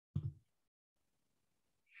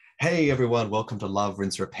Hey everyone, welcome to Love,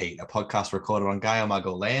 Rinse, Repeat, a podcast recorded on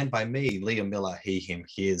Gayamargal land by me, Liam Miller, he, him,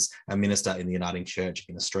 his, a minister in the Uniting Church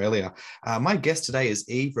in Australia. My guest today is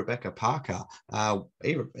Eve Rebecca Parker.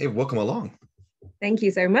 Eve, welcome along. Thank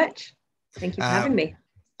you so much. Thank you for having me.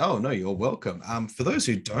 Oh, no, you're welcome. For those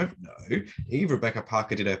who don't know, Eve Rebecca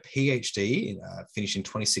Parker did her PhD, finished in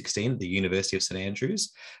 2016 at the University of St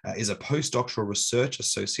Andrews, is a postdoctoral research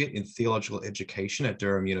associate in theological education at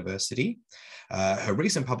Durham University. Her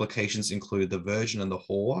recent publications include The Virgin and the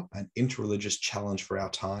Whore, an interreligious challenge for our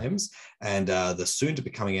times, and the soon-to-be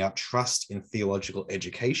coming out Trust in Theological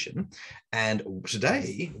Education. And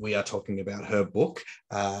today we are talking about her book,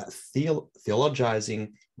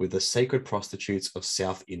 Theologising with the Sacred Prostitutes of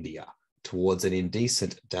South India, Towards an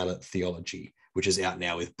Indecent Dalit Theology, which is out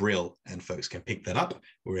now with Brill, and folks can pick that up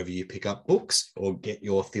wherever you pick up books or get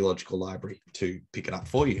your theological library to pick it up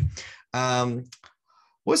for you.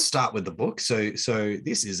 Let's start with the book. So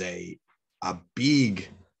this is a big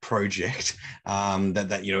project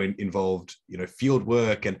that involved field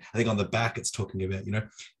work, and I think on the back it's talking about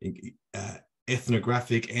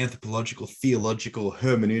ethnographic, anthropological, theological,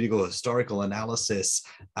 hermeneutical, historical analysis.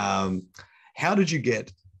 How did you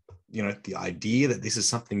get the idea that this is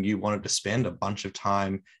something you wanted to spend a bunch of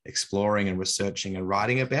time exploring and researching and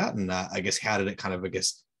writing about? And I guess how did it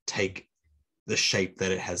take the shape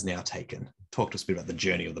that it has now taken? Talk to us a bit about the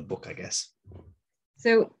journey of the book, I guess.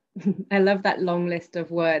 So I love that long list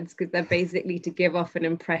of words because they're basically to give off an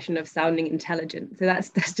impression of sounding intelligent. So that's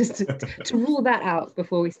just to rule that out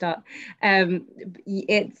before we start. The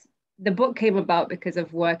book came about because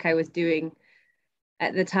of work I was doing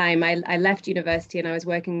at the time. I left university and I was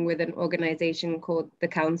working with an organization called the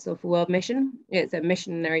Council for World Mission. It's a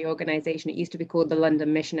missionary organization. It used to be called the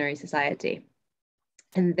London Missionary Society.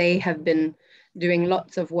 And they have been doing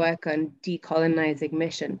lots of work on decolonizing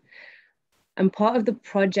mission. And part of the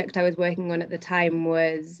project I was working on at the time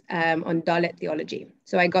was on Dalit theology.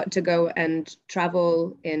 So I got to go and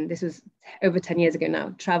travel this was over 10 years ago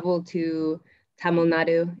now, travel to Tamil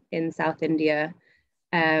Nadu in South India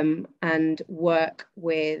and work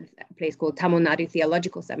with a place called Tamil Nadu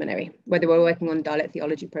Theological Seminary, where they were working on Dalit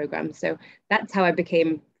theology programs. So that's how I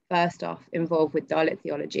became first off involved with Dalit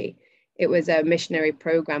theology. It was a missionary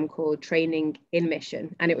program called Training in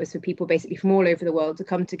Mission, and it was for people basically from all over the world to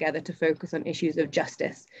come together to focus on issues of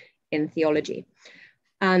justice in theology.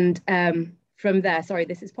 And from there, sorry,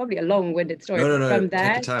 this is probably a long-winded story. No. From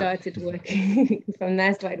there, started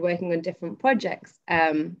working on different projects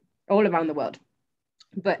all around the world.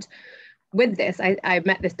 But with this, I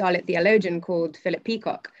met this Dalit theologian called Philip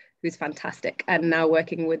Peacock, who's fantastic, and now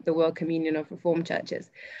working with the World Communion of Reformed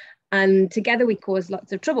Churches. And together we caused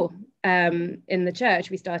lots of trouble in the church.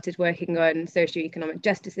 We started working on socio-economic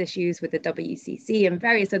justice issues with the WCC and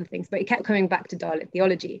various other things, but it kept coming back to Dalit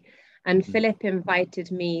theology. And Philip invited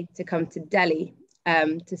me to come to Delhi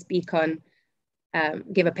to speak on,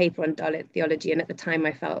 give a paper on Dalit theology. And at the time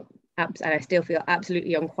I felt, and I still feel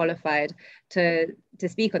absolutely unqualified to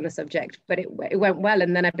speak on the subject, but it went well.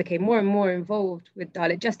 And then I became more and more involved with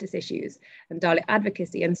Dalit justice issues and Dalit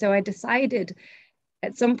advocacy. And so I decided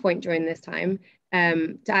at some point during this time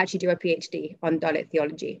to actually do a PhD on Dalit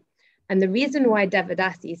theology. And the reason why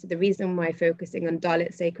devadāsīs, the reason why focusing on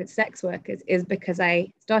Dalit sacred sex workers, is because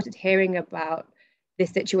I started hearing about this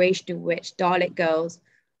situation in which Dalit girls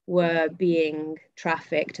were being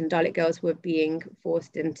trafficked and Dalit girls were being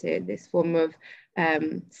forced into this form of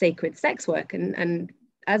sacred sex work. And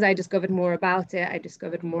as I discovered more about it, I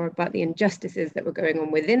discovered more about the injustices that were going on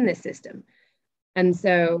within this system. And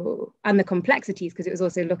the complexities, because it was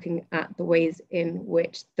also looking at the ways in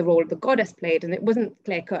which the role of the goddess played. And it wasn't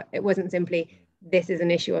clear cut. It wasn't simply, this is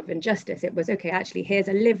an issue of injustice. It was, okay, actually, here's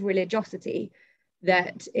a lived religiosity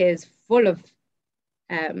that is full of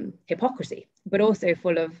hypocrisy, but also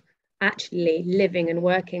full of actually living and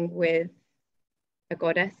working with a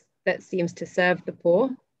goddess that seems to serve the poor.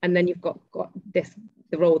 And then you've got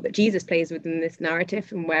the role that Jesus plays within this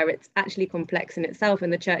narrative, and where it's actually complex in itself.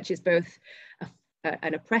 And the church is both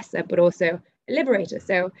an oppressor, but also a liberator.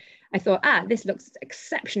 So I thought, this looks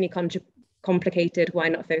exceptionally complicated. Why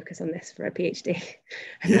not focus on this for a PhD?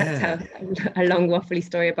 And that's how a long waffly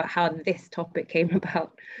story about how this topic came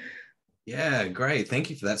about. Yeah, great.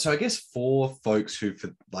 Thank you for that. So I guess for folks who,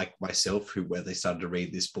 like myself, where they started to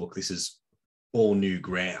read this book, this is all new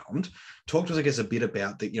ground. Talk to us, I guess, a bit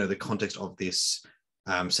about the context of this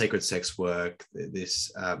sacred sex work,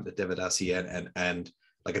 this the devadāsī, and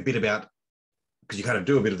like a bit about, because you kind of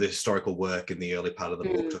do a bit of the historical work in the early part of the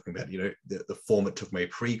book, talking about the form it took,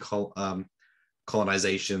 maybe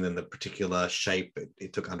colonization and the particular shape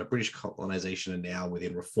it took under British colonization, and now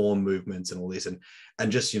within reform movements and all this, and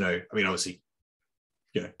just, I mean, obviously,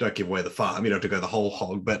 don't give away the farm, you don't have to go the whole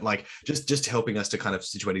hog, but like just helping us to kind of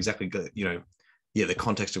situate exactly, the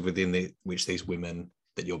context of within which these women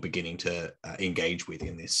that you're beginning to engage with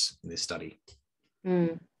in this study.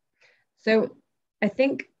 So I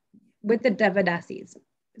think with the devadāsīs,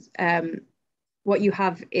 what you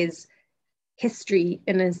have is history,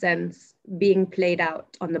 in a sense, being played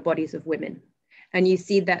out on the bodies of women. And you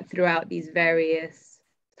see that throughout these various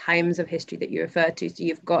times of history that you refer to. So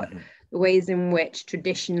you've got the ways in which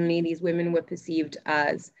traditionally these women were perceived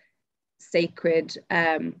as sacred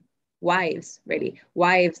wives, really.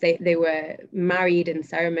 Wives, they were married in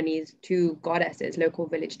ceremonies to goddesses, local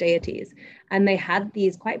village deities. And they had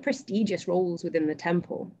these quite prestigious roles within the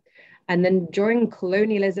temple. And then during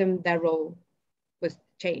colonialism, their role was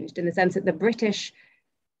changed in the sense that the British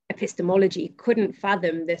epistemology couldn't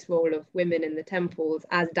fathom this role of women in the temples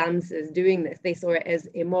as dancers doing this. They saw it as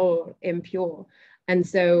immoral, impure. And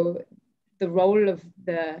so the role of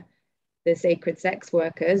the sacred sex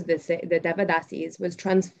workers, the devadāsīs, was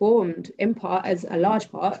transformed in part, as a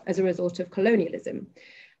large part, as a result of colonialism.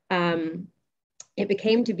 It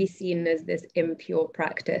became to be seen as this impure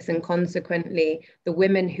practice, and consequently, the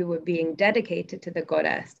women who were being dedicated to the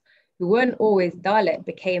goddess, who weren't always Dalit,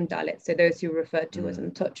 became Dalit, so those who were referred to as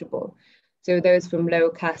untouchable. So those from low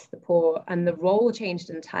caste, the poor, and the role changed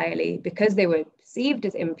entirely because they were perceived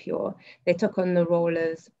as impure. They took on the role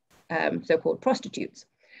as so-called prostitutes.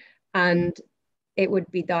 And it would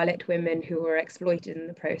be Dalit women who were exploited in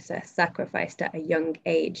the process, sacrificed at a young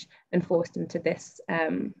age, and forced into this,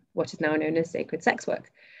 what is now known as sacred sex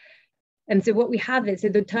work. And so what we have is, so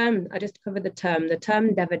the term, I just covered the term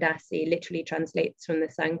devadāsī literally translates from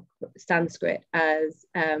the Sanskrit as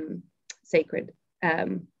sacred,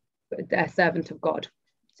 a servant of God.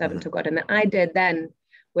 And the idea then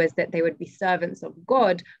was that they would be servants of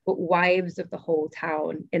God, but wives of the whole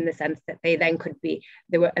town, in the sense that they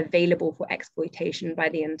were available for exploitation by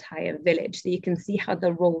the entire village. So you can see how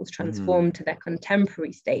the roles transformed to their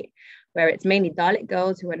contemporary state, where it's mainly Dalit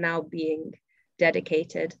girls who are now being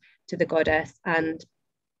dedicated to the goddess. And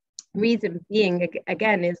reason being,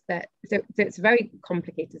 again, is that, so it's very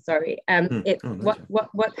complicated, sorry.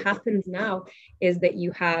 What happens now is that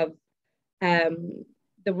you have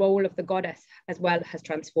the role of the goddess as well has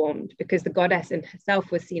transformed, because the goddess in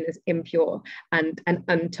herself was seen as impure and an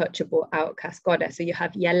untouchable outcast goddess. So you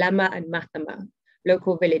have Yelema and Mathama,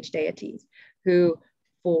 local village deities, who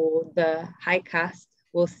for the high caste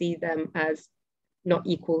will see them as not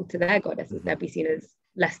equal to their goddesses. They'll be seen as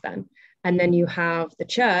less than. And then you have the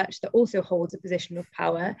church that also holds a position of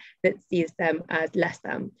power that sees them as less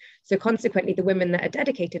than. So consequently, the women that are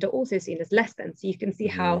dedicated are also seen as less than. So you can see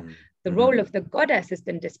how the role of the goddess has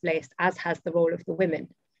been displaced, as has the role of the women.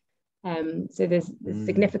 So there's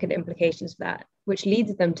significant implications for that, which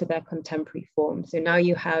leads them to their contemporary form. So now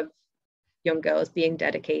you have young girls being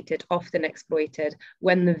dedicated, often exploited.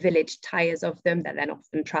 When the village tires of them, they're then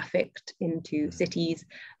often trafficked into cities,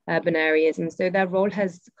 urban areas. And so their role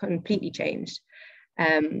has completely changed.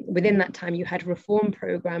 Within that time, you had reform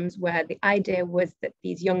programs where the idea was that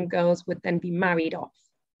these young girls would then be married off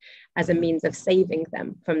as a means of saving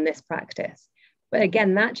them from this practice. But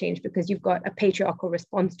again, that changed because you've got a patriarchal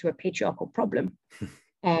response to a patriarchal problem,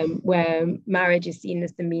 where marriage is seen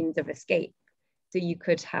as the means of escape. So you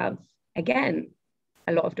could have, again,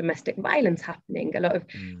 a lot of domestic violence happening, a lot of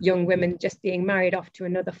young women just being married off to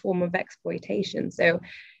another form of exploitation. So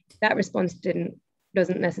that response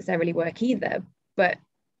doesn't necessarily work either. But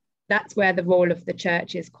that's where the role of the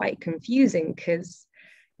church is quite confusing, because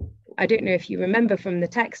I don't know if you remember from the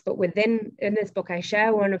text, but in this book, I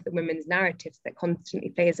share one of the women's narratives that constantly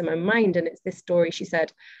plays in my mind. And it's this story. She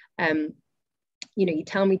said, you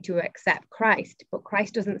tell me to accept Christ, but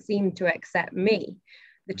Christ doesn't seem to accept me.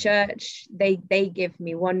 The church, they give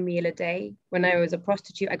me 1 meal a day. When I was a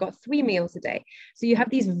prostitute, I got 3 meals a day. So you have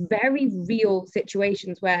these very real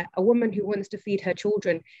situations where a woman who wants to feed her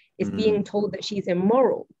children is being told that she's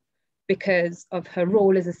immoral because of her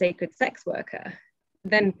role as a sacred sex worker.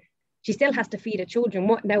 Then she still has to feed her children.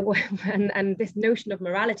 And this notion of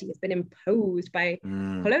morality has been imposed by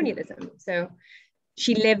colonialism. So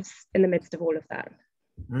she lives in the midst of all of that.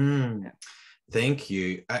 Yeah. Thank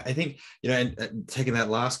you. I think, and taking that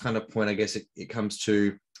last kind of point, I guess it comes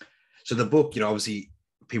to, so the book, obviously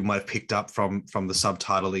people might have picked up from the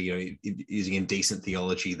subtitle, using Indecent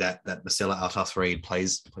Theology, that Marcella Altas-Reid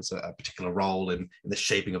plays a particular role in the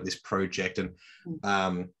shaping of this project. And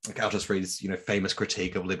Altas-Reid's, famous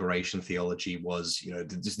critique of liberation theology was,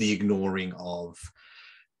 just the ignoring of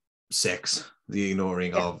sex, the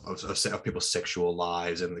ignoring of people's sexual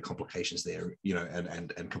lives and the complications there, you know,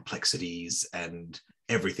 and complexities and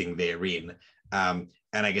everything therein. And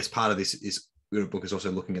I guess part of this is, the book is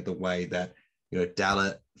also looking at the way that, you know,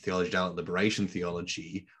 Dalit theology, Dalit liberation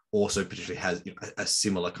theology, also potentially has, you know, a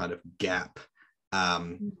similar kind of gap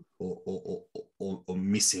or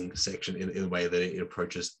missing section in the way that it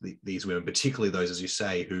approaches these women, particularly those, as you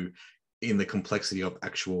say, who, in the complexity of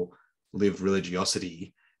actual lived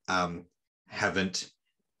religiosity, haven't,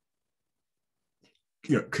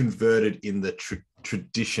 you know, converted in the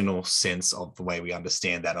traditional sense of the way we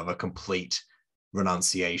understand that, of a complete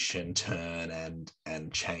renunciation, turn,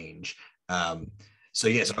 and change. So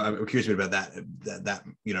yes, I'm curious a bit about that,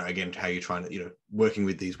 you know, again, how you're trying to, you know, working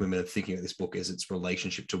with these women and thinking of this book as its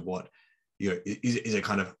relationship to what, you know, is it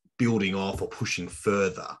kind of building off or pushing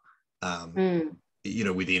further, you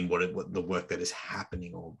know, within what the work that is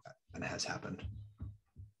happening and has happened.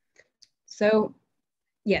 So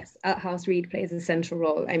yes, Althouse Reid plays a central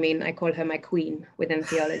role. I mean, I call her my queen within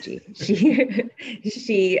theology.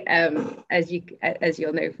 She as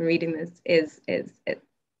you'll know from reading this,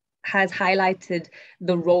 has highlighted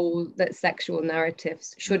the role that sexual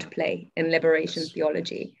narratives should play in liberation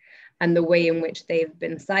theology and the way in which they've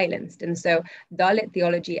been silenced. And so Dalit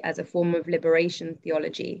theology as a form of liberation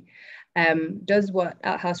theology does what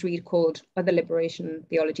Althouse Reid called other liberation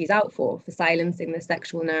theologies out for silencing the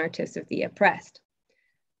sexual narratives of the oppressed.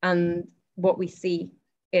 And what we see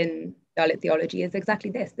in Dalit theology is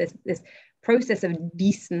exactly this process of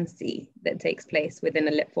decency that takes place within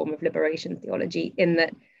a form of liberation theology, in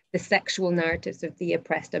that the sexual narratives of the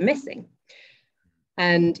oppressed are missing.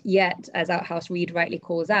 And yet, as Althouse Reid rightly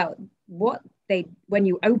calls out, when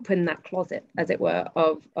you open that closet, as it were,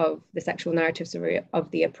 of the sexual narratives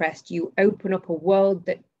of the oppressed, you open up a world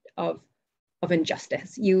of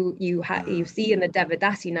injustice. You see in the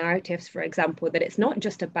devadāsī narratives, for example, that it's not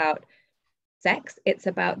just about sex, it's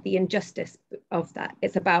about the injustice of that.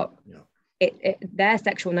 It's about their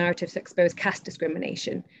sexual narratives expose caste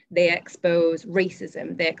discrimination, they expose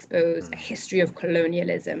racism, they expose a history of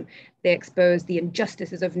colonialism, they expose the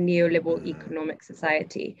injustices of neoliberal economic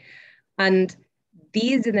society. And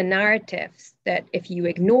these are the narratives that, if you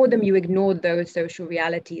ignore them, you ignore those social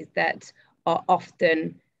realities that are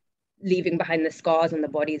often leaving behind the scars on the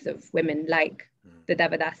bodies of women, like the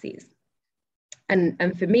devadāsīs.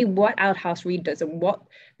 And for me, what Althouse Reid does and what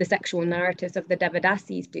the sexual narratives of the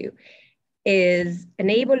devadāsīs do is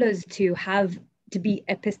enable us to be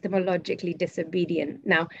epistemologically disobedient.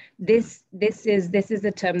 Now, this is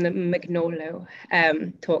a term that Magnolo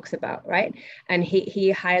talks about, right? And he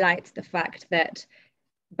highlights the fact that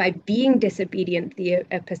by being disobedient, the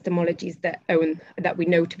epistemologies that we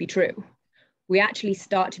know to be true, we actually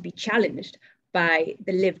start to be challenged by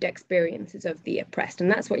the lived experiences of the oppressed. And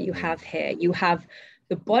that's what you have here. You have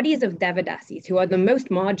the bodies of devadāsīs, who are the most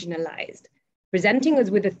marginalized, presenting us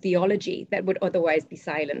with a theology that would otherwise be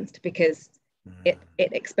silenced, because it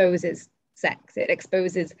exposes sex, it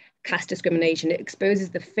exposes caste discrimination, it exposes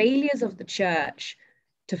the failures of the church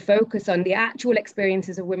to focus on the actual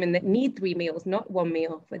experiences of women that need 3 meals, not 1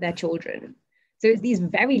 meal for their children. So it's these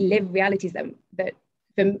very lived realities that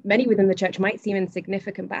for many within the church might seem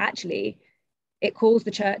insignificant, but actually it calls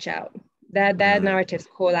the church out. Their narratives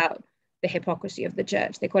call out the hypocrisy of the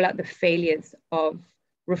church. They call out the failures of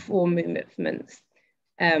reform movements.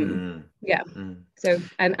 So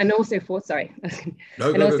and also force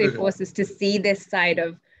us to see this side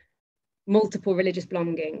of multiple religious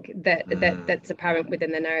belonging that's apparent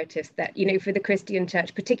within the narratives, that, you know, for the Christian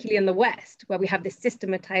church, particularly in the West, where we have this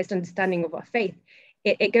systematized understanding of our faith,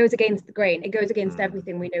 it goes against the grain, it goes against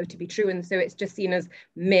everything we know to be true, and so it's just seen as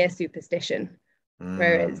mere superstition.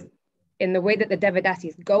 Whereas in the way that the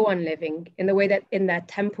devadāsīs go on living, in the way that in their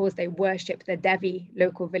temples they worship the Devi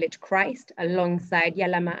local village Christ alongside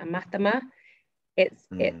Yelama and Matama, it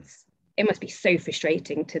must be so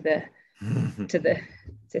frustrating to the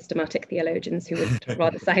systematic theologians who would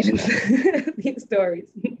rather silence these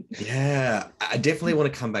stories. Yeah, I definitely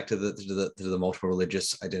want to come back to the multiple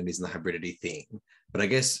religious identities and the hybridity thing. But I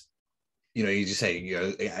guess, you know, you just say, you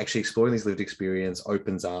know, actually exploring these lived experience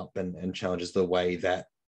opens up and challenges the way that,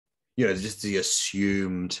 you know, just the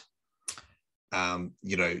assumed,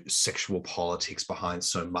 you know, sexual politics behind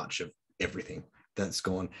so much of everything that's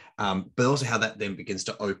gone. But also how that then begins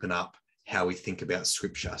to open up how we think about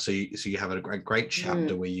scripture. So you have a great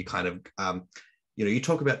chapter where you kind of, you know, you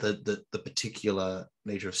talk about the particular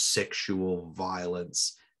nature of sexual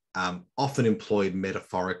violence, often employed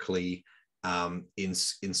metaphorically in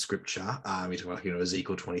scripture. You talk about, you know,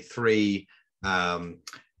 Ezekiel 23,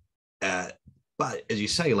 but but as you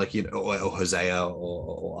say, like, you know, or Hosea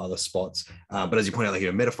or other spots, but as you point out, like, you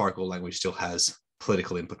know, metaphorical language still has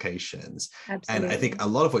political implications. Absolutely. And I think a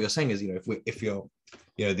lot of what you're saying is, you know, if you're,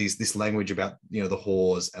 you know, this language about, you know, the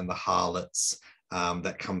whores and the harlots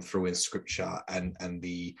that come through in scripture, and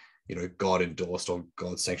the, you know, God endorsed or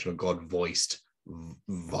God sanctioned or God voiced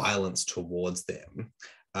violence towards them,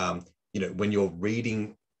 you know, when you're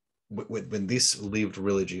reading, when this lived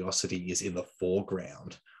religiosity is in the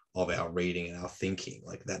foreground of our reading and our thinking,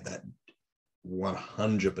 like that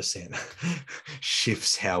 100%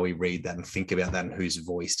 shifts how we read that and think about that, and who's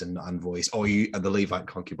voiced and unvoiced. Or the Levite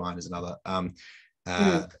concubine is another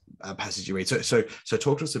passage you read. So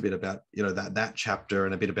talk to us a bit about, you know, that chapter,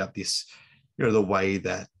 and a bit about this, you know, the way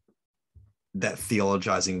that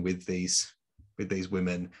theologizing with these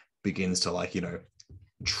women begins to, like, you know,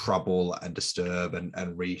 trouble and disturb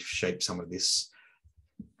and reshape some of this,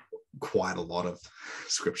 quite a lot of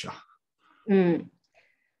scripture.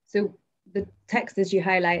 So the texts, as you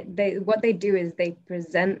highlight, what they do is they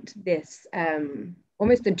present this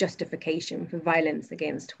almost a justification for violence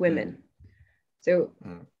against women. So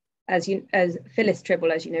as Phyllis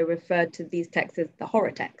Tribble, as you know, referred to these texts as the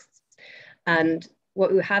horror texts. And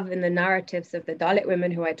what we have in the narratives of the Dalit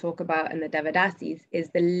women who I talk about, and the devadāsīs, is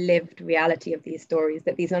the lived reality of these stories,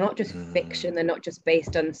 that these are not just fiction, they're not just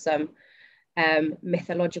based on some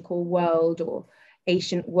mythological world or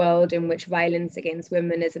ancient world in which violence against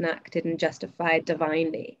women is enacted and justified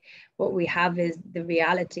divinely. What we have is the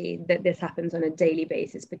reality that this happens on a daily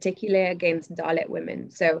basis, particularly against Dalit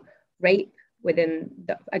women. So rape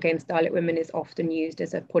against Dalit women is often used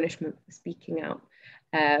as a punishment for speaking out.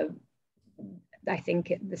 I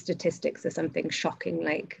think the statistics are something shocking,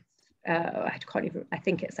 like I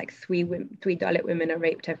think it's like three Dalit women are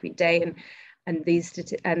raped every day, and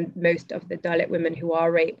most of the Dalit women who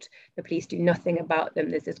are raped, the police do nothing about them.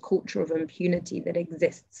 There's this culture of impunity that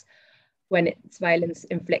exists when it's violence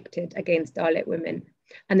inflicted against Dalit women.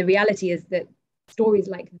 And the reality is that stories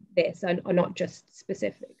like this are not just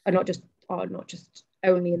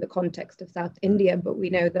only in the context of South India, but we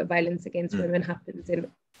know that violence against women happens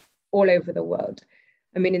all over the world.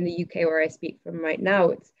 I mean, in the UK, where I speak from right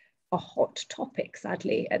now, it's a hot topic,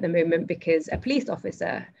 sadly, at the moment, because a police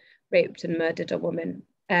officer raped and murdered a woman.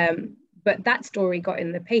 But that story got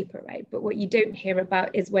in the paper, right? But what you don't hear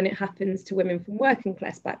about is when it happens to women from working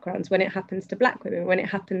class backgrounds, when it happens to Black women, when it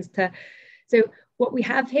happens to... So what we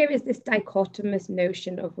have here is this dichotomous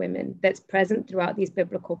notion of women that's present throughout these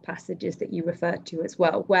biblical passages that you referred to as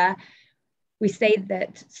well, where we say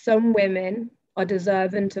that some women are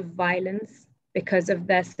deserving of violence because of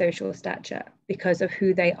their social stature, because of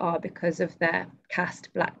who they are, because of their caste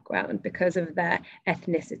background, because of their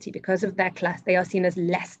ethnicity, because of their class. They are seen as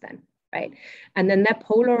less than, right? And then they're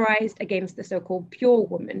polarized against the so-called pure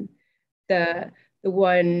woman, the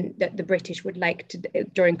one that the British would like to,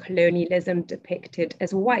 during colonialism, depicted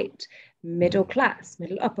as white, middle class,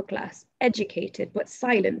 middle upper class, educated, but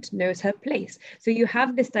silent, knows her place. So you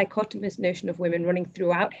have this dichotomous notion of women running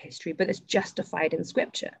throughout history, but it's justified in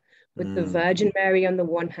scripture, with the Virgin Mary on the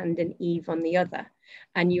one hand and Eve on the other.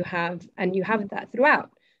 And you have that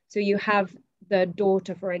throughout. So you have the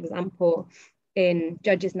daughter, for example, in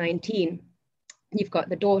Judges 19, you've got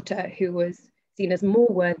the daughter who was seen as more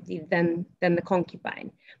worthy than the concubine,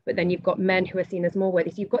 but then you've got men who are seen as more worthy.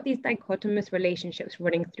 So you've got these dichotomous relationships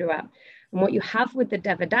running throughout. And what you have with the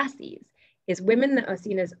devadāsīs is women that are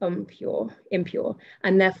seen as impure,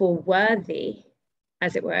 and therefore worthy,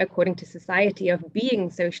 as it were, according to society, of being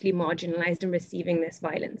socially marginalized and receiving this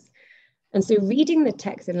violence. And so reading the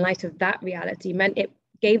text in light of that reality meant it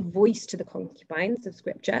gave voice to the concubines of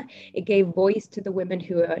scripture. It gave voice to the women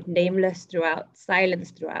who are nameless throughout,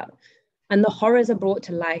 silenced throughout. And the horrors are brought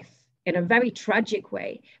to life in a very tragic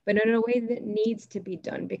way, but in a way that needs to be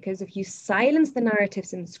done, because if you silence the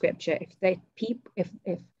narratives in scripture,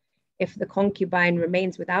 if the concubine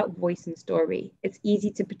remains without voice and story, it's easy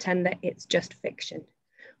to pretend that it's just fiction.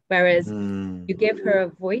 Whereas you give her a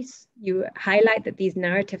voice, you highlight that these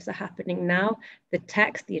narratives are happening now, the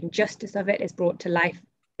text, the injustice of it is brought to life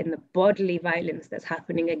in the bodily violence that's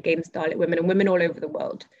happening against Dalit women and women all over the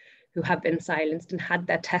world who have been silenced and had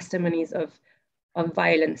their testimonies of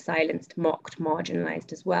violence silenced, mocked,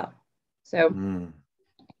 marginalized as well. So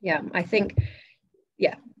yeah, I think,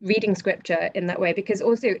 reading scripture in that way, because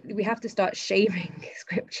also we have to start shaming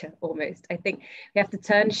scripture almost. I think we have to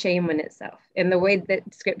turn shame on itself in the way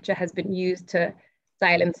that scripture has been used to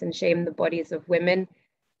silence and shame the bodies of women.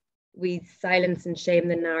 We silence and shame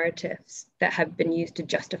the narratives that have been used to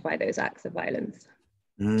justify those acts of violence.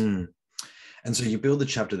 And so you build the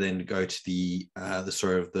chapter, then go to the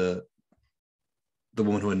story of the the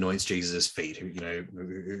woman who anoints Jesus' feet,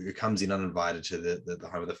 who comes in uninvited to the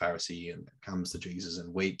home of the Pharisee and comes to Jesus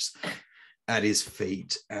and weeps at his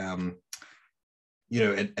feet. And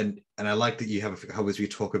I like that you have how as we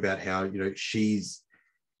talk about how she's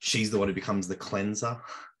the one who becomes the cleanser,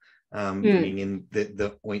 bringing in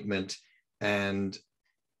the ointment, and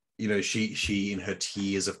she in her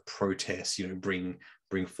tears of protest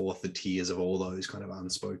bring forth the tears of all those kind of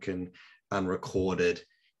unspoken, unrecorded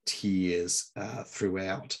tears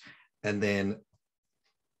throughout. And then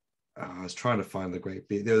I was trying to find the great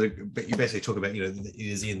bit there, but you basically talk about it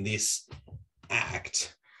is in this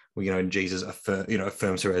act where Jesus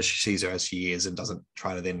affirms her as she sees her as she is, and doesn't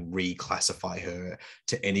try to then reclassify her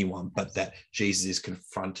to anyone, but that Jesus is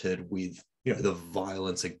confronted with the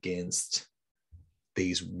violence against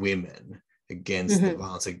these women, against the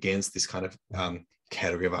violence against this kind of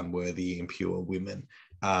category of unworthy, impure women.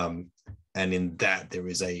 And in that, there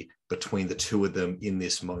is between the two of them in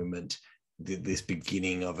this moment, this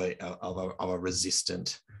beginning of a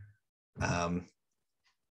resistant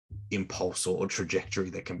impulse or trajectory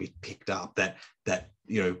that can be picked up, that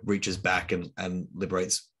reaches back and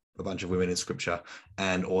liberates a bunch of women in Scripture,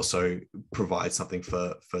 and also provides something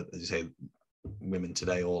for as you say, women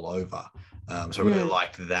today all over. So I really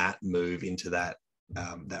like that move into that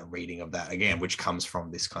reading of that again, which comes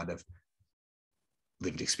from this kind of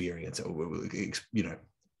lived experience,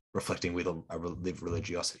 reflecting with a lived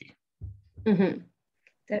religiosity. And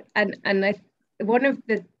one of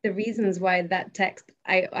the reasons why that text,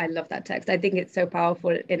 I love that text. I think it's so powerful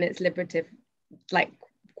in its liberative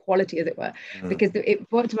quality, as it were, because it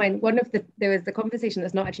brought to mind there was the conversation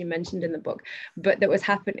that's not actually mentioned in the book, but that was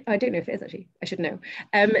happening. I don't know if it is actually, I should know.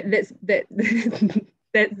 That's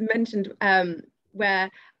mentioned where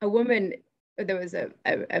a woman, there was a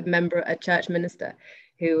member, a church minister,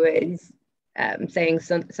 who is saying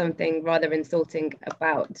something rather insulting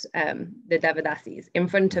about the devadāsīs in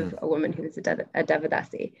front of a woman who is a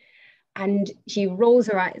devadāsī, and she rolls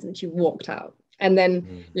her eyes and she walked out. And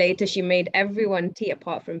then later she made everyone tea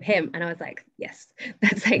apart from him. And I was like, yes,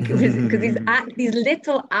 that's because these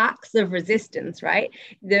little acts of resistance, right?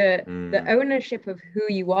 The ownership of who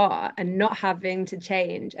you are and not having to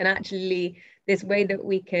change, and actually this way that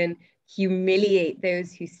we can humiliate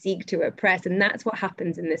those who seek to oppress. And that's what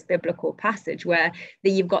happens in this biblical passage, where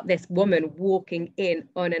you've got this woman walking in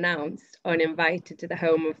unannounced, uninvited to the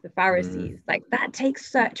home of the Pharisees. Like, that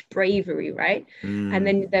takes such bravery, right? And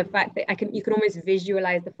then the fact that you can almost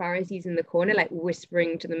visualize the Pharisees in the corner, like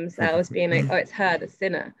whispering to themselves, being like, oh, it's her, the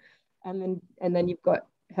sinner. And then you've got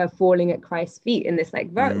her falling at Christ's feet in this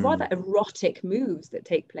rather erotic moves that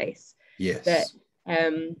take place. Yes. That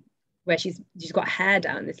where she's got hair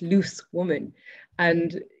down, this loose woman,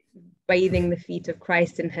 and bathing the feet of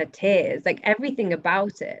Christ in her tears. Like, everything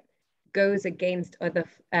about it goes against other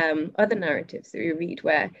narratives that we read,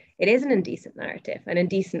 where it is an indecent narrative, an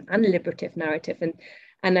indecent and liberative narrative,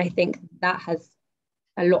 and I think that has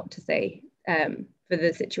a lot to say for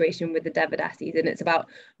the situation with the devadāsīs. And it's about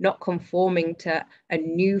not conforming to a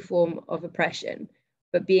new form of oppression,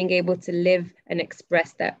 but being able to live and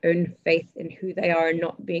express their own faith in who they are and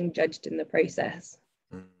not being judged in the process.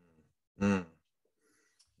 Thank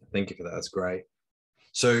you for that. That's great.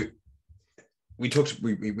 So we talked,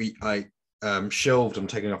 I shelved, I'm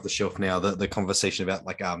taking off the shelf now, the conversation about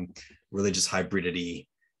religious hybridity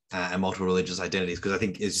and multiple religious identities, because I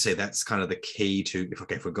think, as you say, that's kind of the key to,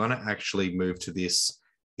 if we're going to actually move to this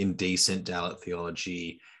indecent Dalit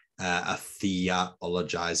theology, a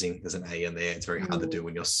theologizing, there's an A in there, it's very hard to do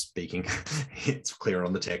when you're speaking, it's clear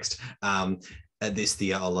on the text, this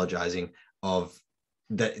theologizing of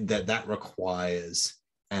that requires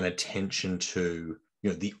an attention to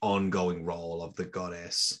the ongoing role of the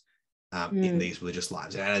goddess in these religious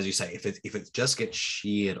lives. And as you say, if it just gets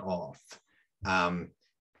sheared off,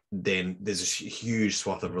 then there's a huge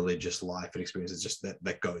swath of religious life and experiences just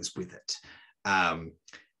that goes with it.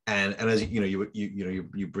 And as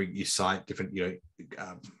you cite different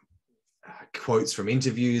quotes from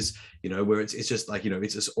interviews, where it's just like,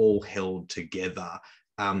 it's just all held together,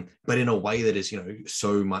 but in a way that is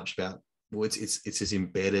so much about, well, it's just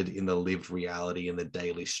embedded in the lived reality and the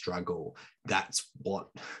daily struggle. That's what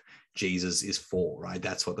Jesus is for, right?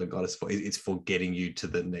 That's what the God is for. It's for getting you to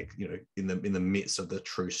the next, in the midst of the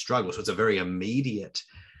true struggle. So it's a very immediate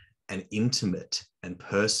and intimate and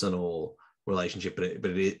personal relationship, but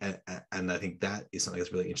it is, and I think that is something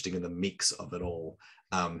that's really interesting in the mix of it all.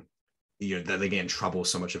 That again troubles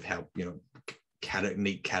so much of how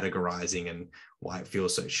neat categorizing and why it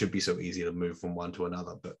feels so, it should be so easy to move from one to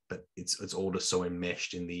another, but it's all just so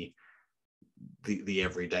enmeshed in the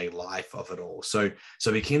everyday life of it all. So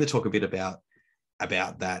we're keen to talk a bit about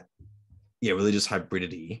about that, religious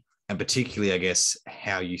hybridity, and particularly, I guess,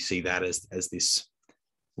 how you see that as this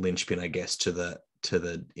linchpin, I guess, to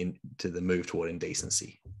the move toward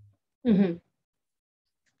indecency. Mm-hmm.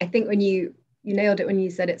 I think when you nailed it when you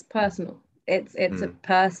said it's personal. It's a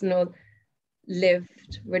personal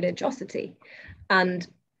lived religiosity, and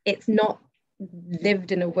it's not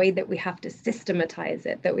lived in a way that we have to systematize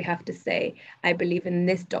it, that we have to say, I believe in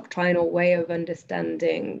this doctrinal way of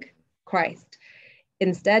understanding Christ.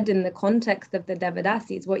 Instead, in the context of the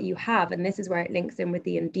devadāsīs, what you have, and this is where it links in with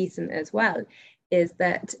the indecent as well, is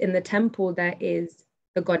that in the temple there is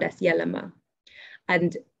the goddess Yelema,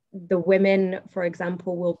 and the women, for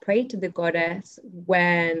example, will pray to the goddess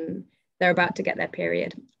when they're about to get their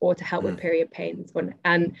period or to help with period pains.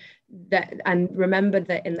 And remember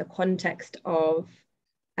that in the context of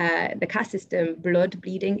the caste system, blood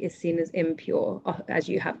bleeding is seen as impure, as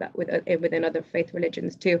you have that within other faith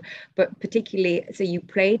religions too. But particularly, so you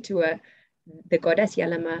pray to the goddess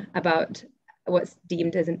Yelema about what's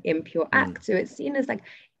deemed as an impure act. So it's seen as, like,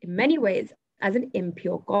 in many ways, as an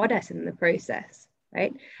impure goddess in the process,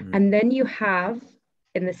 right? And then you have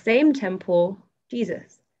in the same temple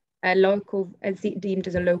Jesus, deemed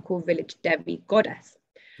as a local village Devi goddess,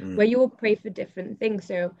 where you will pray for different things.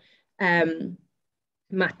 So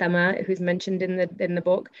Matama, who's mentioned in the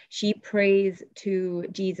book, she prays to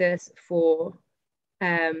Jesus for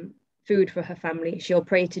food for her family. She'll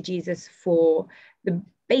pray to Jesus for the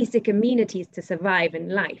basic amenities to survive in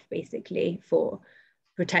life, basically for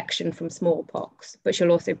protection from smallpox, but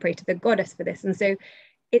she'll also pray to the goddess for this. And so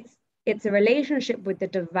it's a relationship with the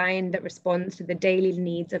divine that responds to the daily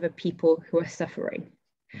needs of a people who are suffering.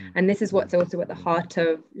 And this is what's also at the heart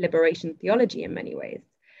of liberation theology in many ways,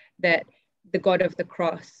 that the God of the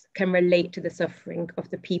cross can relate to the suffering of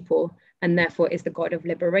the people and therefore is the God of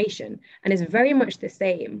liberation, and is very much the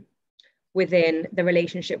same within the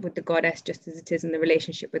relationship with the goddess just as it is in the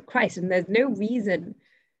relationship with Christ. And there's no reason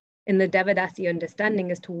in the devadāsī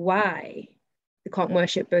understanding as to why we can't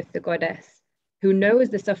worship both the goddess who knows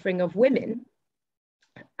the suffering of women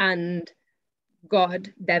and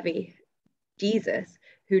God, Devi, Jesus,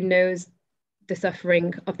 who knows the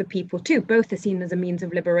suffering of the people too. Both are seen as a means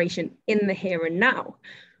of liberation in the here and now.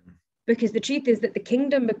 Because the truth is that the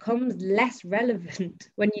kingdom becomes less relevant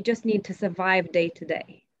when you just need to survive day to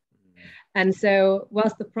day. And so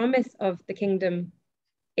whilst the promise of the kingdom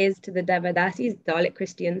is to the devadāsīs, Dalit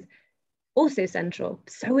Christians, also central,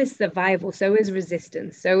 so is survival, so is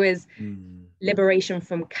resistance, so is liberation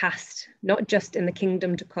from caste, not just in the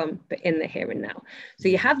kingdom to come, but in the here and now. So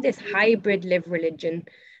you have this hybrid live religion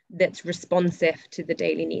that's responsive to the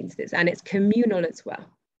daily needs, and it's communal as well,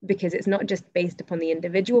 because it's not just based upon the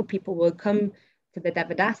individual. People will come to the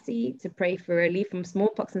devadāsī to pray for relief from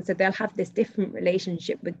smallpox, and so they'll have this different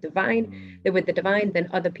relationship with the divine than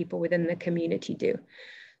other people within the community do.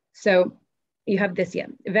 So you have this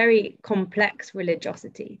very complex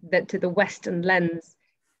religiosity that to the Western lens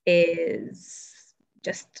is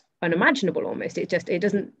just unimaginable almost. It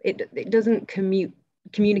doesn't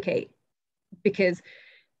communicate, because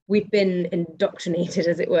we've been indoctrinated,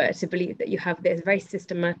 as it were, to believe that you have this very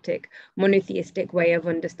systematic monotheistic way of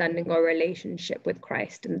understanding our relationship with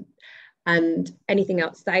Christ, and anything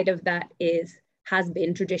outside of that has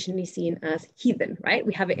been traditionally seen as heathen, right?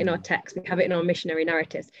 We have it in our texts, we have it in our missionary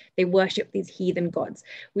narratives. They worship these heathen gods.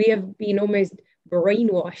 We have been almost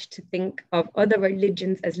brainwashed to think of other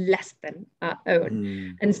religions as less than our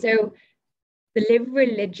own. And so the live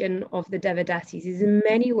religion of the devadāsīs is in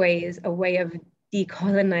many ways a way of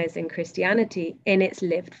decolonizing Christianity in its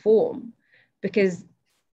lived form, because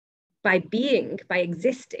by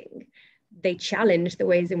existing, they challenge the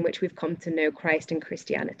ways in which we've come to know Christ and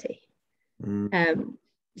Christianity.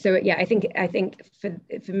 So yeah, I think for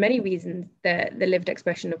many reasons, the lived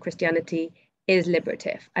expression of Christianity is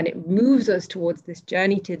liberative, and it moves us towards this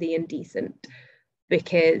journey to the indecent,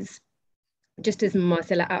 because just as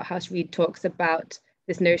Marcella Outhouse-Reid talks about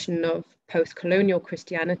this notion of post-colonial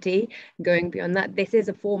Christianity, going beyond that, this is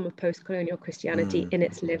a form of post-colonial Christianity in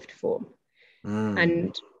its lived form.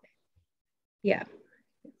 And yeah,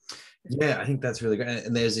 I think that's really great.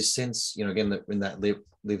 And there's this sense, again, that in that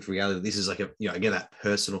lived reality, this is like again, that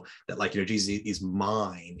personal, that Jesus is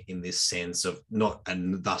mine in this sense of not,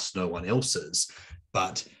 and thus no one else's,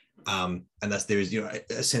 but and thus there is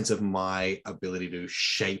a sense of my ability to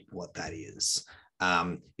shape what that is.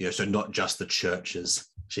 So not just the church's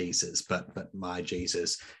Jesus, but my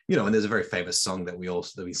Jesus, and there's a very famous song that we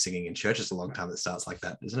also been singing in churches a long time that starts like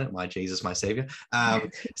that, isn't it? My Jesus, my Savior.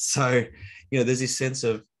 So, there's this sense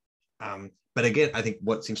of, but again, I think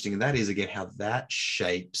what's interesting in that is, again, how that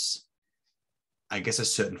shapes, I guess, a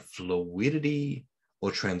certain fluidity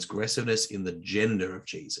or transgressiveness in the gender of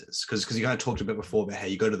Jesus. Because you kind of talked a bit before about how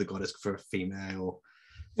you go to the goddess for a female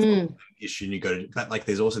issue, and you go to, but like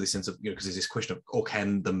there's also this sense of, because there's this question of, or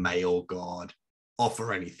can the male God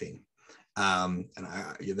offer anything? And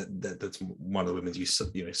that's one of the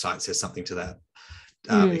women's site says something to that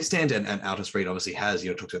extent, and Altus Reid obviously has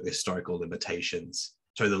talked about the historical limitations,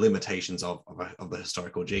 the limitations of the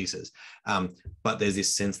historical Jesus, but there's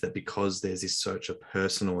this sense that because there's this such a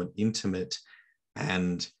personal and intimate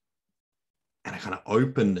and a kind of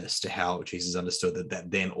openness to how Jesus understood that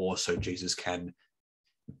then also Jesus can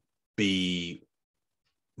be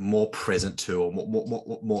more present to, or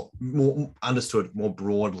more understood more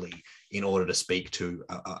broadly, in order to speak to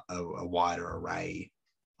a wider array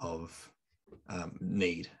of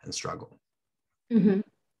need and struggle.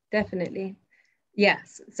 Definitely,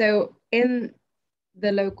 yes. So in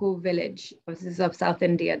the local village of South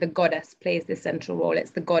India, the goddess plays this central role.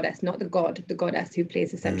 It's the goddess, not the god, the goddess who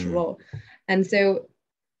plays the central role. And so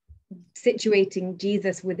situating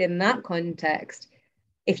Jesus within that context,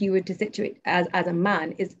 if you were to situate as a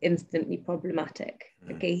man, is instantly problematic.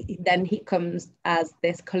 Okay, then he comes as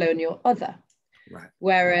this colonial other. Right.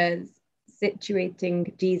 Whereas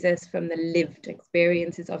situating Jesus from the lived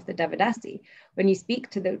experiences of the devadāsī, when you speak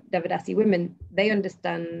to the devadāsī women, they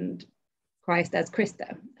understand Christ as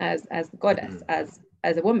Krista, as the goddess, as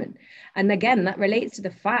a woman. And again, that relates to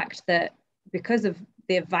the fact that because of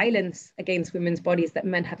the violence against women's bodies that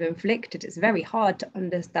men have inflicted, it's very hard to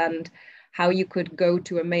understand how you could go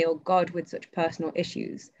to a male god with such personal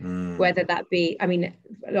issues, whether that be, I mean,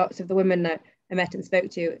 lots of the women that I met and spoke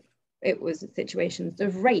to, it was situations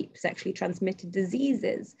of rape, sexually transmitted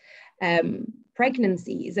diseases,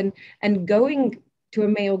 pregnancies, and going to a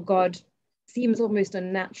male god seems almost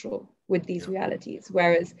unnatural with these realities,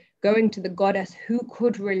 whereas going to the goddess who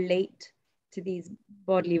could relate to these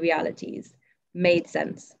bodily realities made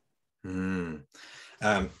sense.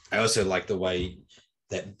 I also like the way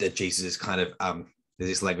that Jesus is kind of,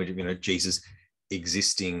 there's this language of, Jesus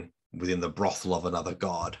existing within the brothel of another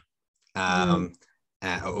god,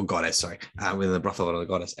 or goddess, sorry, within the brothel of another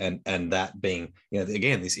goddess, and that being,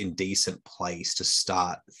 again, this indecent place to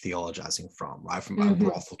start theologizing from, right? From a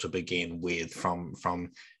brothel to begin with,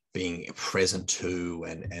 from being present to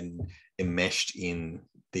and enmeshed in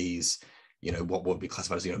these, what would be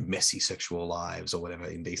classified as, messy sexual lives, or whatever,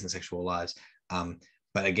 indecent sexual lives.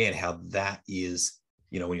 But again, how that is,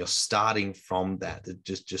 when you're starting from that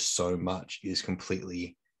just so much is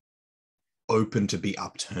completely open to be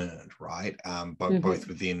upturned, right? Both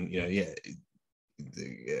within,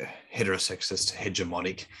 the heterosexist,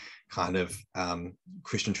 hegemonic kind of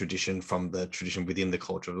Christian tradition, from the tradition within the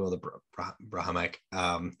culture of the Brahmanic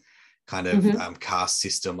kind of caste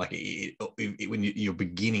system. Like when you're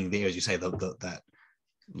beginning there, as you say, that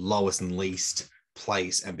lowest and least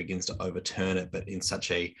place, and begins to overturn it, but in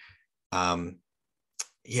such a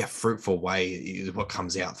fruitful way, is what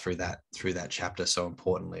comes out through that chapter so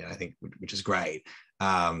importantly, I think, which is great.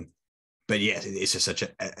 But yeah, it's just such a,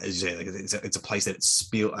 as you say, like it's a place that it's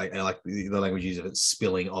I like the language use of it,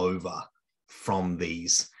 spilling over from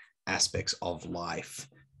these aspects of life.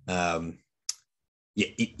 And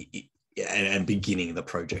beginning the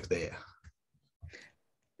project there.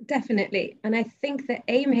 Definitely. And I think the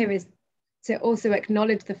aim here is to also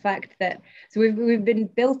acknowledge the fact that, so we've been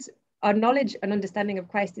built, our knowledge and understanding of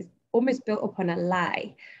Christ is almost built upon a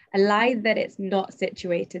lie that it's not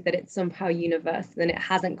situated, that it's somehow universal, and it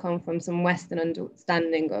hasn't come from some Western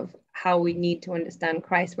understanding of how we need to understand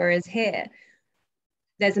Christ. Whereas here,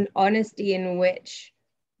 there's an honesty in which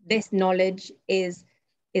this knowledge is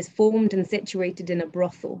formed and situated in a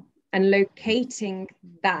brothel, and locating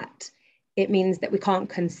that, it means that we can't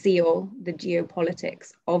conceal the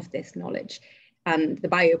geopolitics of this knowledge and the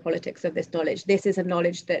biopolitics of this knowledge. This is a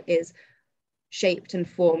knowledge that is shaped and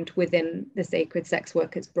formed within the sacred sex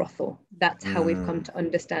workers brothel. That's how we've come to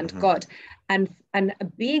understand God. And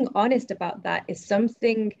being honest about that is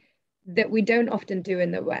something that we don't often do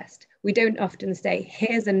in the West. We don't often say,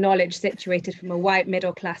 here's a knowledge situated from a white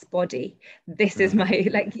middle class body. This is my,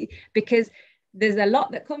 because there's a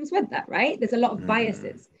lot that comes with that, right? There's a lot of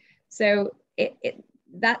biases. So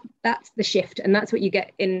that's the shift, and that's what you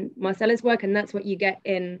get in Marcella's work, and that's what you get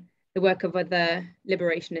in the work of other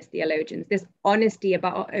liberationist theologians, this honesty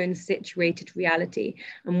about our own situated reality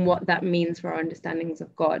and what that means for our understandings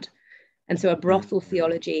of God. And so a brothel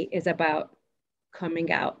theology is about coming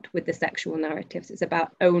out with the sexual narratives. It's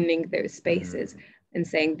about owning those spaces and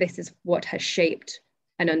saying, this is what has shaped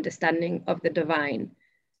an understanding of the divine.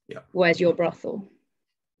 Yeah. Where's your brothel?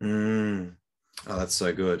 Oh, that's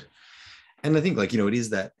so good. And I think, it is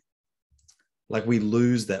that, we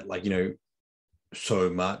lose that, so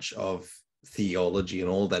much of theology and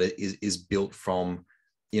all that is built from,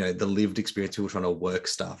 you know, the lived experience, people trying to work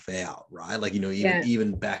stuff out, right? Like, you know,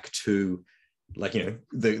 even back to, like, you know,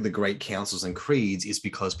 the great councils and creeds, is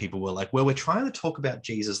because people were like, well, we're trying to talk about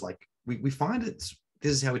Jesus, like we find this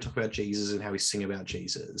is how we talk about Jesus and how we sing about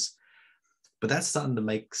Jesus, but that's starting to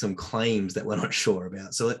make some claims that we're not sure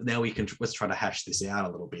about. So now let's try to hash this out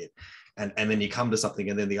a little bit, and then you come to something,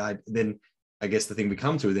 and then I guess the thing we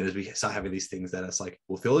come to then is we start having these things that it's like,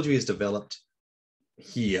 well, theology is developed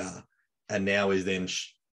here, and now is meant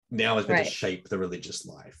to shape the religious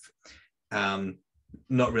life.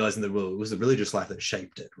 Not realizing that it was the religious life that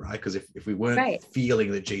shaped it, right? Because if we weren't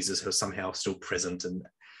feeling that Jesus was somehow still present and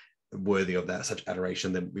worthy of that such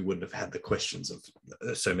adoration, then we wouldn't have had the questions of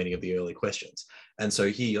so many of the early questions. And so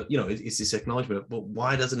here, you know, it's this acknowledgement of, well,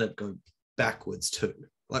 why doesn't it go backwards too?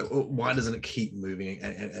 Like, why doesn't it keep moving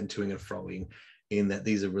and toing and froing, in that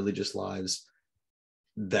these are religious lives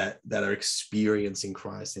that are experiencing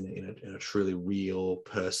Christ in a truly real,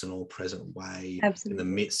 personal, present way. Absolutely. In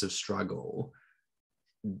the midst of struggle?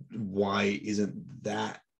 Why isn't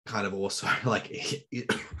that kind of also like,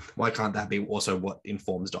 why can't that be also what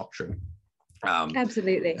informs doctrine?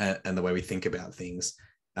 Absolutely. And the way we think about things.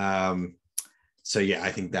 So yeah,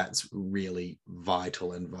 I think that's really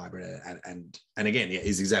vital and vibrant, and again,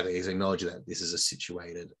 is acknowledging that this is a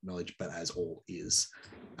situated knowledge, but as all is.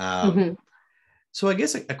 So I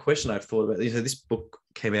guess a question I've thought about, this book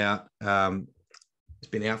came out, it's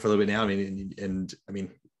been out for a little bit now,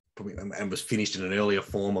 probably, and was finished in an earlier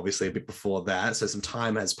form, obviously a bit before that, so some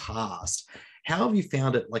time has passed. How have you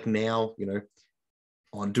found it, like now,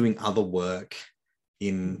 on doing other work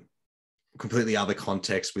in completely other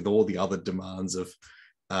contexts, with all the other demands of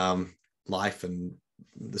life and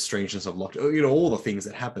the strangeness of lockdown, all the things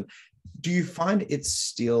that happen? Do you find it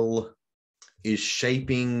still is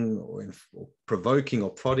shaping or provoking or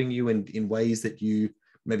prodding you in ways that you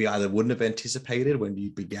maybe either wouldn't have anticipated when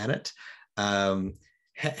you began it?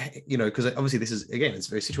 Because obviously this is, again, it's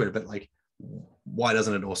very situated, but like, why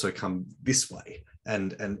doesn't it also come this way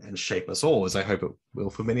and shape us all, as I hope it will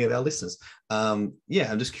for many of our listeners? I'm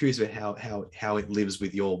just curious about how it lives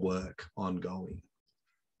with your work ongoing.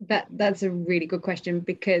 That's a really good question,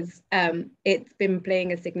 because it's been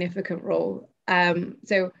playing a significant role.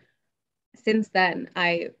 So since then,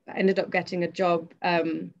 I ended up getting a job.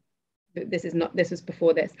 This was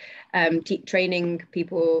before this, training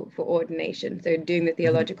people for ordination. So doing the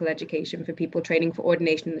theological education for people training for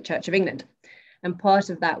ordination in the Church of England. And part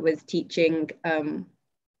of that was teaching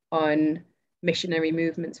on missionary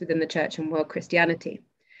movements within the church and world Christianity.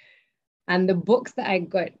 And the books that I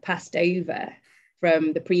got passed over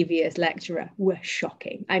from the previous lecturer were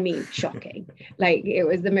shocking. I mean, shocking. Like, it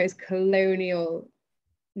was the most colonial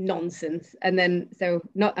nonsense. And then,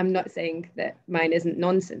 I'm not saying that mine isn't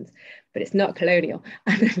nonsense, but it's not colonial.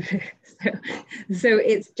 so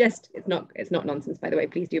it's not nonsense, by the way.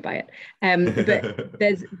 Please do buy it.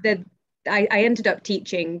 But I ended up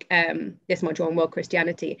teaching this module on world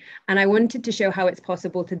Christianity, and I wanted to show how it's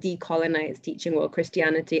possible to decolonize teaching world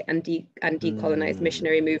Christianity and decolonize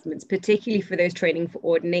missionary movements, particularly for those training for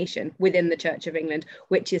ordination within the Church of England,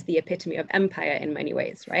 which is the epitome of empire in many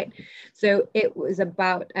ways, right? So it was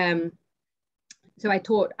about, so I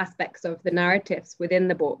taught aspects of the narratives within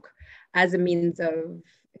the book as a means of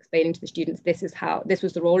explaining to the students, this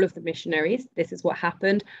was the role of the missionaries, this is what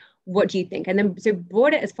happened, what do you think? And then so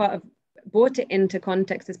brought it into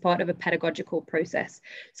context as part of a pedagogical process,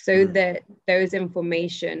 so that those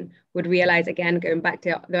information would realize, again, going back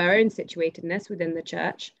to their own situatedness within the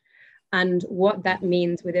church, and what that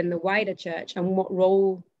means within the wider church, and what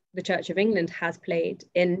role the Church of England has played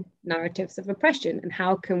in narratives of oppression, and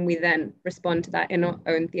how can we then respond to that in our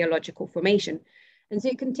own theological formation. And so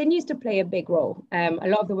it continues to play a big role. A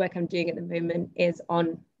lot of the work I'm doing at the moment is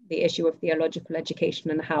on the issue of theological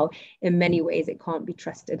education, and how in many ways it can't be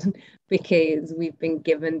trusted, because we've been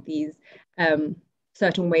given these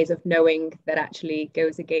certain ways of knowing that actually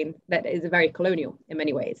goes again, that is very colonial in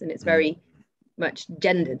many ways, and it's very much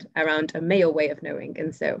gendered around a male way of knowing.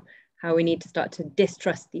 And so how we need to start to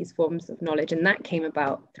distrust these forms of knowledge. And that came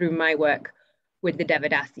about through my work with the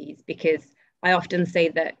devadāsīs, because I often say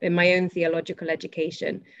that in my own theological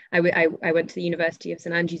education, I went to the University of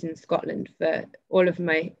St Andrews in Scotland for all of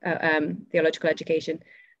my theological education,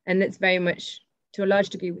 and it's very much, to a large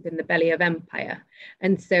degree, within the belly of empire.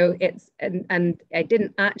 And so and I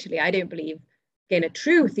don't believe, gain a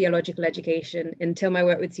true theological education until my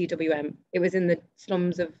work with CWM. It was in the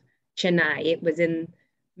slums of Chennai, it was in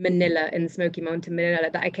Manila, in Smoky Mountain,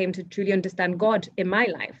 Manila, that I came to truly understand God in my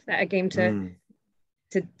life, that I came to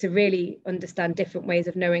really understand different ways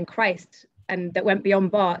of knowing Christ and that went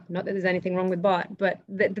beyond Barth. Not that there's anything wrong with Barth, but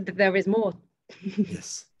there is more.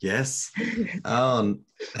 Yes. No,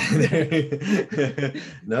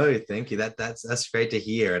 thank you. That's great to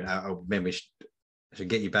hear. And I remember I should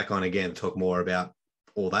get you back on again and talk more about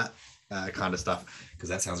all that kind of stuff, because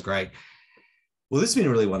that sounds great. Well, this has been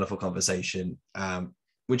a really wonderful conversation,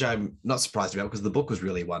 which I'm not surprised about because the book was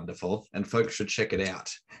really wonderful and folks should check it out.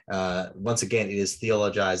 Once again, it is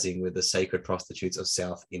Theologising with the Sacred Prostitutes of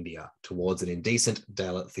South India Towards an Indecent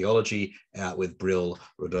Dalit Theology, out with Brill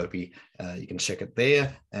Rodopi. You can check it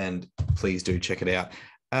there, and please do check it out.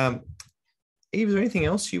 Eve, is there anything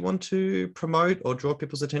else you want to promote or draw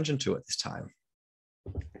people's attention to at this time?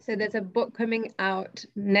 So there's a book coming out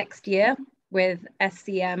next year with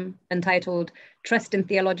SCM entitled Trust in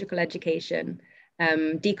Theological Education,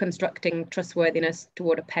 Deconstructing Trustworthiness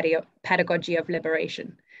Toward a Pedagogy of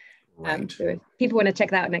Liberation. Right. So if people want to check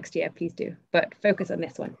that out next year, please do. But focus on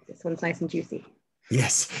this one. This one's nice and juicy.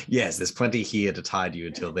 Yes, there's plenty here to tide you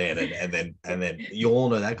until then, and then you all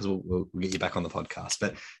know that because we'll get you back on the podcast.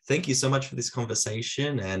 But thank you so much for this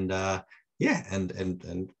conversation, and and I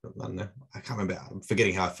don't know, I can't remember. I'm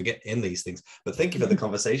forgetting how I end these things. But thank you for the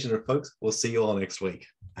conversation, and folks, we'll see you all next week.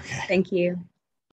 Okay. Thank you.